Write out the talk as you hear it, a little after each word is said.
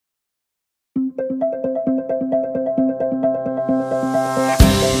Welcome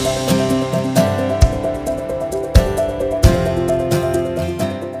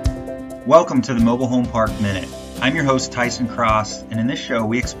to the Mobile Home Park Minute. I'm your host, Tyson Cross, and in this show,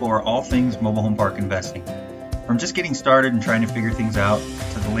 we explore all things mobile home park investing. From just getting started and trying to figure things out,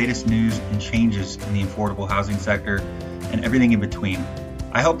 to the latest news and changes in the affordable housing sector, and everything in between.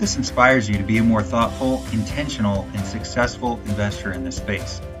 I hope this inspires you to be a more thoughtful, intentional, and successful investor in this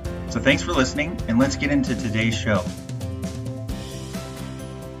space. So thanks for listening, and let's get into today's show.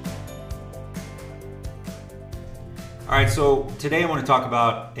 All right, so today I want to talk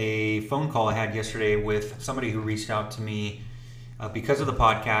about a phone call I had yesterday with somebody who reached out to me because of the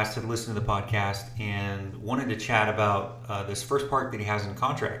podcast, had listened to the podcast, and wanted to chat about this first park that he has in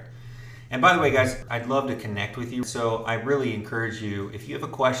contract. And by the way, guys, I'd love to connect with you. So I really encourage you, if you have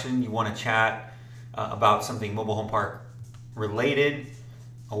a question, you want to chat about something mobile home park related,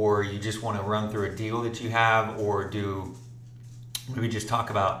 or you just want to run through a deal that you have, or maybe just talk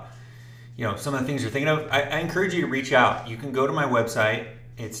about some of the things you're thinking of, I encourage you to reach out. You can go to my website.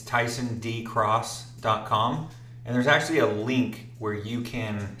 It's tysondcross.com, and there's actually a link where you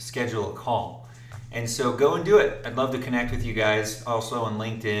can schedule a call. And so go and do it. I'd love to connect with you guys. Also on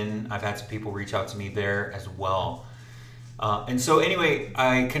LinkedIn, I've had some people reach out to me there as well. And so anyway,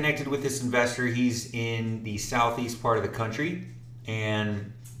 I connected with this investor. He's in the southeast part of the country,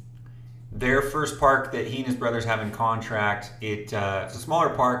 and their first park that he and his brothers have in contract, it's a smaller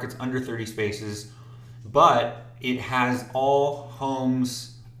park. It's under 30 spaces, but it has all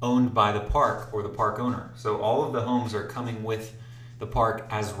homes owned by the park or the park owner. So all of the homes are coming with the park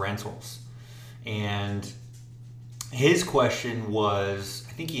as rentals. And his question was,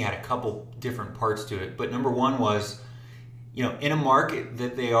 I think he had a couple different parts to it, but number one was, in a market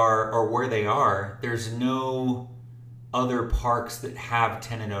that they are, or where they are, there's no other parks that have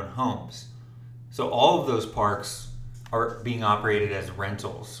tenant-owned homes. So all of those parks are being operated as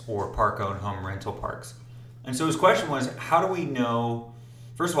rentals or park-owned home rental parks. And so his question was, how do we know,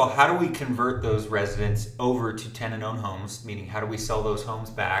 first of all, how do we convert those residents over to tenant-owned homes, meaning how do we sell those homes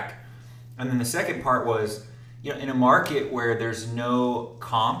back? And then the second part was, in a market where there's no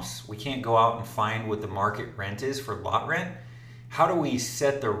comps, we can't go out and find what the market rent is for lot rent. How do we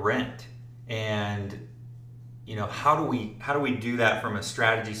set the rent? And how do we do that from a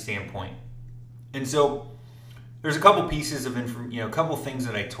strategy standpoint? And so there's a couple pieces of a couple things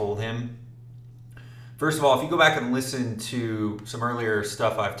that I told him. First of all, if you go back and listen to some earlier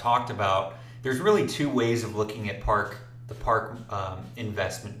stuff I've talked about, there's really two ways of looking at the park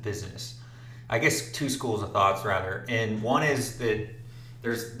investment business. I guess two schools of thoughts rather. And one is that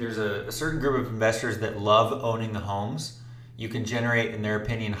there's a certain group of investors that love owning the homes. You can generate, in their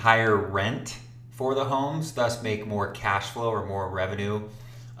opinion, higher rent for the homes, thus make more cash flow or more revenue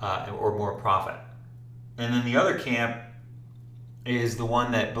or more profit. And then the other camp is the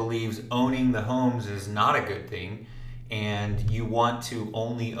one that believes owning the homes is not a good thing, and you want to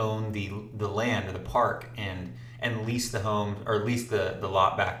only own the land or the park and lease the home or lease the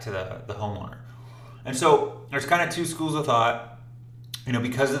lot back to the homeowner. And so there's kind of two schools of thought.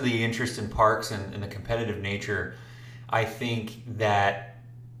 Because of the interest in parks and the competitive nature, I think that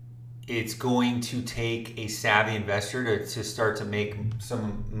it's going to take a savvy investor to start to make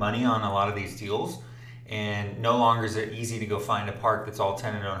some money on a lot of these deals. And no longer is it easy to go find a park that's all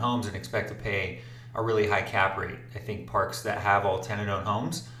tenant-owned homes and expect to pay a really high cap rate. I think parks that have all tenant-owned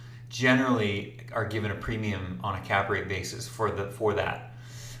homes generally are given a premium on a cap rate basis for that.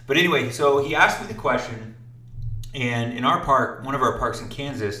 But anyway, so he asked me the question, and in our park, one of our parks in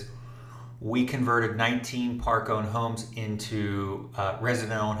Kansas, we converted 19 park-owned homes into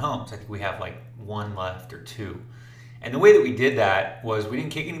resident-owned homes. I think we have like one left or two. And the way that we did that was we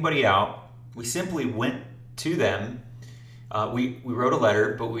didn't kick anybody out. We simply went to them. We wrote a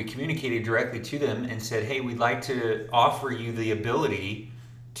letter, but we communicated directly to them and said, hey, we'd like to offer you the ability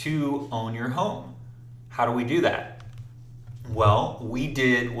to own your home. How do we do that? Well, we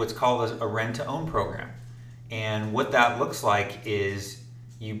did what's called a rent-to-own program. And what that looks like is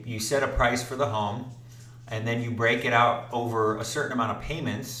you set a price for the home, and then you break it out over a certain amount of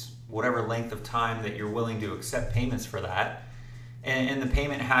payments, whatever length of time that you're willing to accept payments for that. And the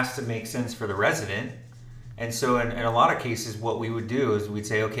payment has to make sense for the resident. And so in a lot of cases, what we would do is we'd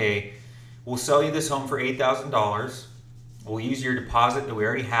say, okay, we'll sell you this home for $8,000. We'll use your deposit that we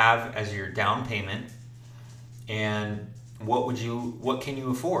already have as your down payment. And what can you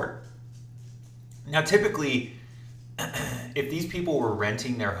afford? Now, typically, if these people were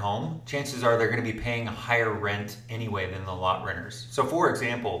renting their home, chances are they're going to be paying a higher rent anyway than the lot renters. So for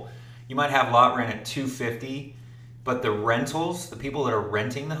example, you might have lot rent at $250 but the rentals, the people that are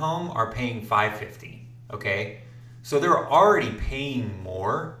renting the home, are paying $550. Okay, so they're already paying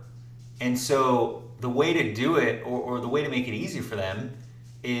more, and so the way to do it, or the way to make it easy for them,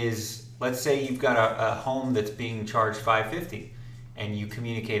 is, let's say you've got a home that's being charged $550, and you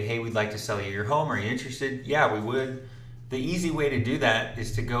communicate, hey, we'd like to sell you your home. Are you interested? Yeah, we would. The easy way to do that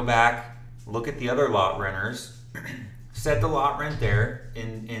is to go back, look at the other lot renters, set the lot rent there.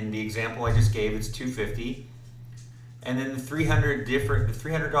 In the example I just gave, it's $250, and then the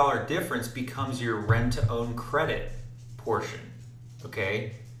 $300 difference becomes your rent to own credit portion.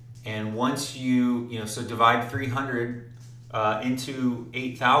 Okay, and once so divide 300 into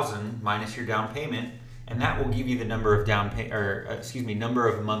 8,000 minus your down payment, and that will give you the number of number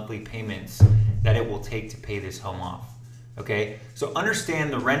of monthly payments that it will take to pay this home off. Okay, so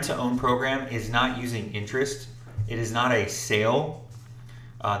understand the rent to own program is not using interest. It is not a sale.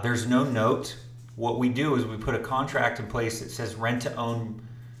 There's no note. What we do is we put a contract in place that says rent to own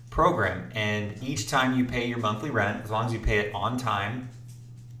program, and each time you pay your monthly rent, as long as you pay it on time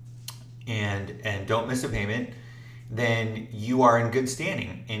and don't miss a payment, then you are in good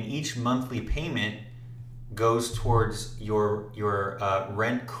standing, and each monthly payment goes towards your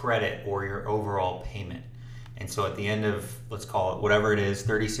rent credit or your overall payment. And so at the end of, let's call it whatever it is,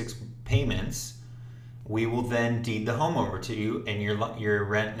 36 payments, we will then deed the home over to you, and your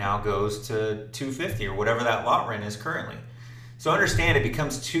rent now goes to $250 or whatever that lot rent is currently. So understand, it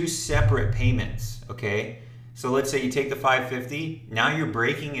becomes two separate payments. Okay, so let's say you take the $550, now you're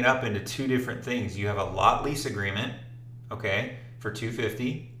breaking it up into two different things. You have a lot lease agreement, okay, for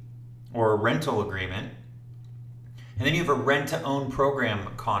 $250, or a rental agreement, and then you have a rent to own program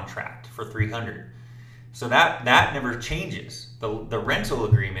contract for $300. So that never changes. The rental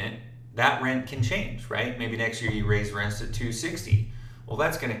agreement, that rent can change, right? Maybe next year you raise rents to $260. Well,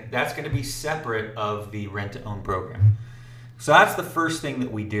 that's gonna be separate of the rent to own program. So that's the first thing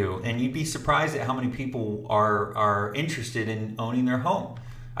that we do, and you'd be surprised at how many people are interested in owning their home.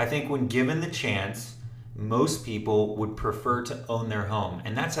 I think when given the chance, most people would prefer to own their home,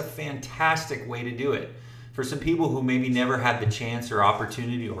 and that's a fantastic way to do it. For some people who maybe never had the chance or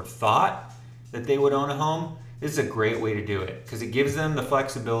opportunity or thought that they would own a home, this is a great way to do it because it gives them the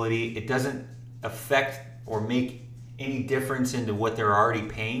flexibility. It doesn't affect or make any difference into what they're already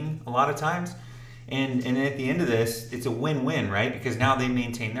paying a lot of times. And at the end of this, it's a win-win, right? Because now they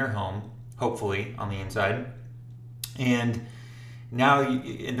maintain their home, hopefully, on the inside. And now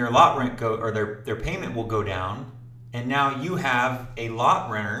their lot rent their payment will go down. And now you have a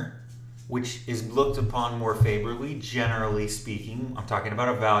lot renter, which is looked upon more favorably, generally speaking. I'm talking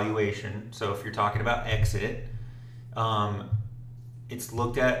about evaluation. So if you're talking about exit, it's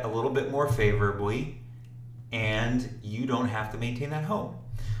looked at a little bit more favorably, and you don't have to maintain that home.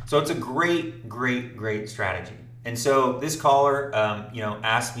 So it's a great, great, great strategy. And so this caller,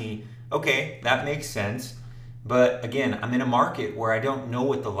 asked me, okay, that makes sense. But again, I'm in a market where I don't know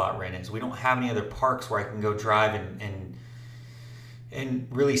what the lot rent is. We don't have any other parks where I can go drive and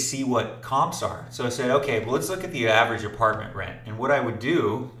really see what comps are. So I said, okay, well, let's look at the average apartment rent. And what I would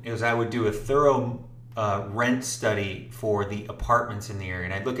do is I would do a thorough rent study for the apartments in the area.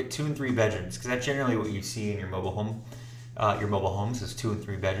 And I'd look at 2 and 3 bedrooms, because that's generally what you see in your mobile home. Your mobile homes is 2 and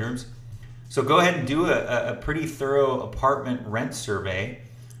 3 bedrooms. So go ahead and do a pretty thorough apartment rent survey,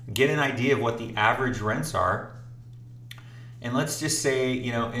 get an idea of what the average rents are. And let's just say,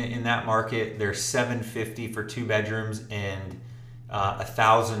 in that market, there's $750 for 2 bedrooms and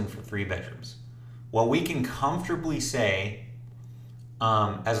 $1,000 for 3 bedrooms. Well, we can comfortably say,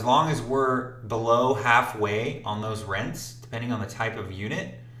 as long as we're below halfway on those rents, depending on the type of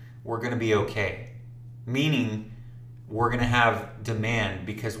unit, we're going to be okay. Meaning, we're going to have demand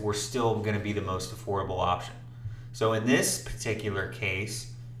because we're still going to be the most affordable option. So in this particular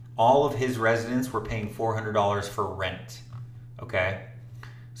case, all of his residents were paying $400 for rent. Okay,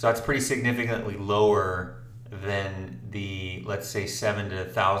 so that's pretty significantly lower than the, let's say, $700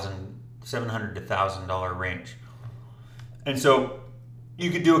 to $1,000 range. And so you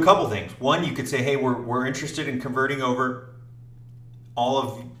could do a couple things. One, you could say, hey, we're interested in converting over all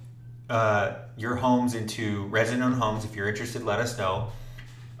of your homes into resident-owned homes. If you're interested, let us know.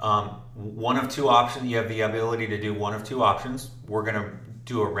 One of 2 options. You have the ability to do one of 2 options. We're going to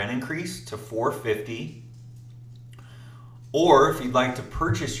do a rent increase to $450. Or if you'd like to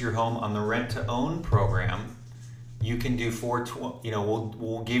purchase your home on the rent-to-own program, you can do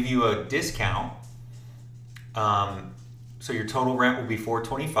we'll give you a discount. So your total rent will be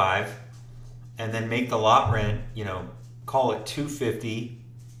 $425, and then make the lot rent, call it $250,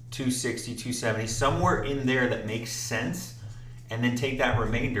 $260, $270, somewhere in there that makes sense, and then take that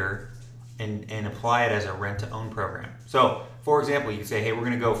remainder and apply it as a rent-to-own program. So, for example, you can say, hey, we're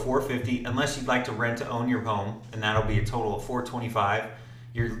going to go $450 unless you'd like to rent to own your home, and that'll be a total of $425.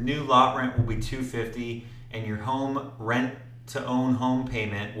 Your new lot rent will be $250, and your home rent to own home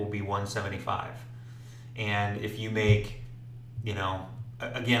payment will be $175. And if you make, you know,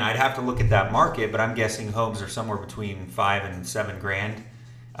 again, I'd have to look at that market, but I'm guessing homes are somewhere between $5 and $7 grand.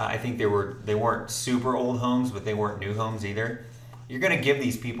 I think they weren't super old homes, but they weren't new homes either. You're going to give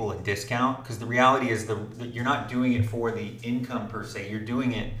these people a discount because the reality is you're not doing it for the income per se. You're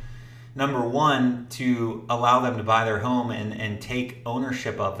doing it, number one, to allow them to buy their home and take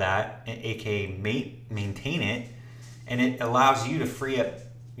ownership of that, aka maintain it, and it allows you to free up,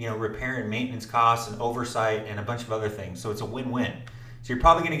 you know, repair and maintenance costs and oversight and a bunch of other things. So it's a win-win. So you're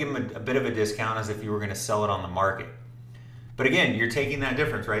probably going to give them a bit of a discount as if you were going to sell it on the market. But again, you're taking that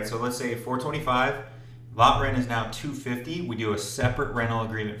difference, right? So let's say $425. Lot rent is now $250. We do a separate rental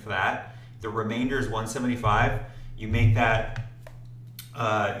agreement for that. The remainder is $175. You make that,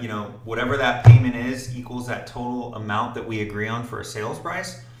 you know, whatever that payment is equals that total amount that we agree on for a sales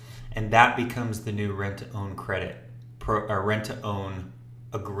price, and that becomes the new rent-to-own credit, rent-to-own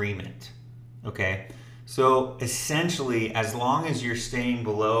agreement. Okay, so essentially, as long as you're staying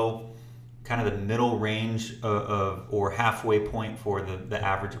below kind of the middle range or halfway point for the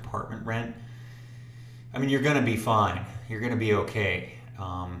average apartment rent, I mean, you're going to be fine. You're going to be okay.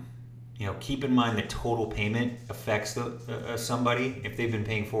 You know, keep in mind the total payment affects somebody. If they've been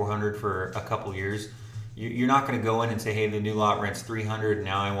paying $400 for a couple years, you're not going to go in and say, hey, the new lot rent's $300. And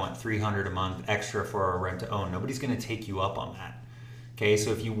now I want $300 a month extra for a rent to own. Nobody's going to take you up on that. Okay,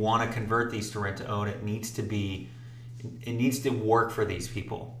 so if you want to convert these to rent to own, it needs to work for these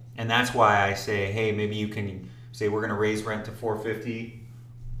people. And that's why I say, hey, maybe you can say we're going to raise rent to $450.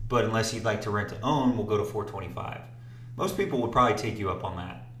 But unless you'd like to rent to own, we'll go to $425. Most people would probably take you up on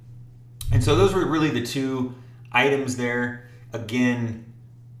that. And so those were really the two items there. Again,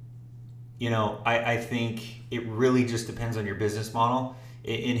 you know, I think it really just depends on your business model.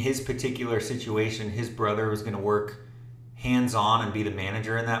 In his particular situation, his brother was going to work hands-on and be the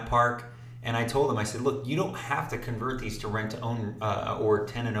manager in that park. And I told him, I said, look, you don't have to convert these to rent to own or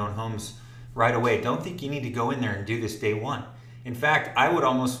tenant-owned homes right away. Don't think you need to go in there and do this day one. In fact, I would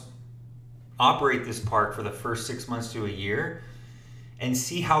almost operate this park for the first 6 months to a year and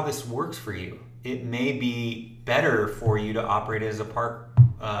see how this works for you. It may be better for you to operate as a park,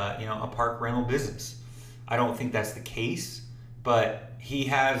 a park rental business. I don't think that's the case, but they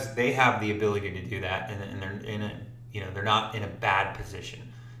have the ability to do that, and they're not in a bad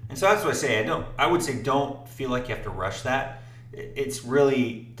position. And so that's what I say. I would say don't feel like you have to rush that. It's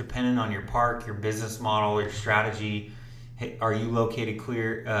really dependent on your park, your business model, your strategy. Are you located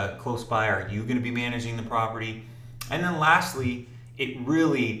close by? Are you going to be managing the property? And then lastly, it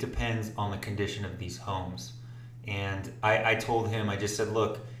really depends on the condition of these homes. And I told him, I just said,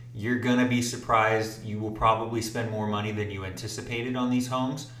 look, you're going to be surprised. You will probably spend more money than you anticipated on these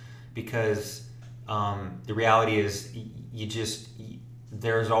homes because the reality is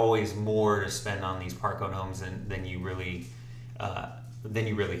there's always more to spend on these park-owned homes than you really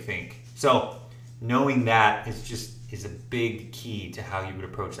think. So knowing that is a big key to how you would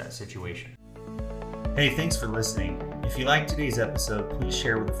approach that situation. Hey, thanks for listening. If you liked today's episode, please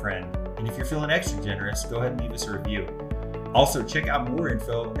share with a friend. And if you're feeling extra generous, go ahead and leave us a review. Also, check out more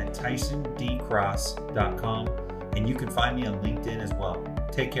info at TysonDcross.com, and you can find me on LinkedIn as well.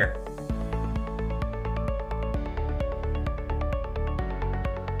 Take care.